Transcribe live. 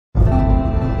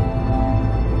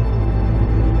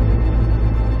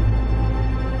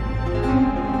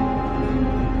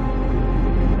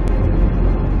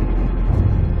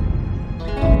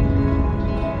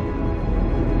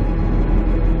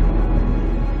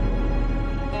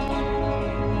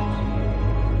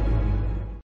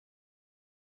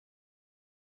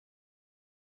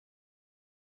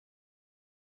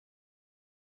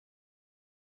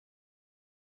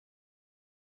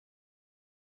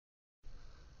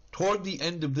Toward the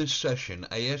end of this session,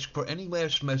 I ask for any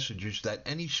last messages that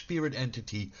any spirit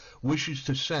entity wishes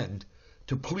to send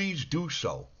to please do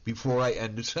so before I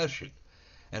end the session.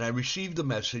 And I received the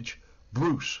message,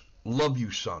 "Bruce, love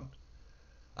you, son."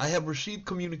 I have received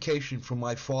communication from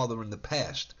my father in the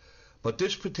past, but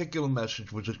this particular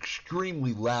message was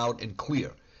extremely loud and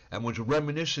clear, and was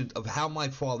reminiscent of how my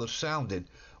father sounded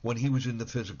when he was in the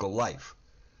physical life.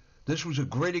 This was a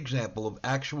great example of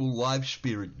actual live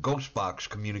spirit ghost box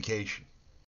communication.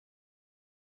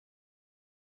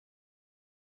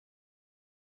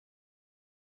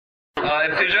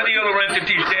 If there's any other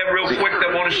entities there real quick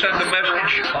that want to send a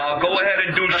message, go ahead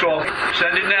and do so.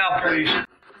 Send it now, please.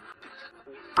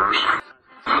 Bruce,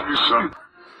 love you, son.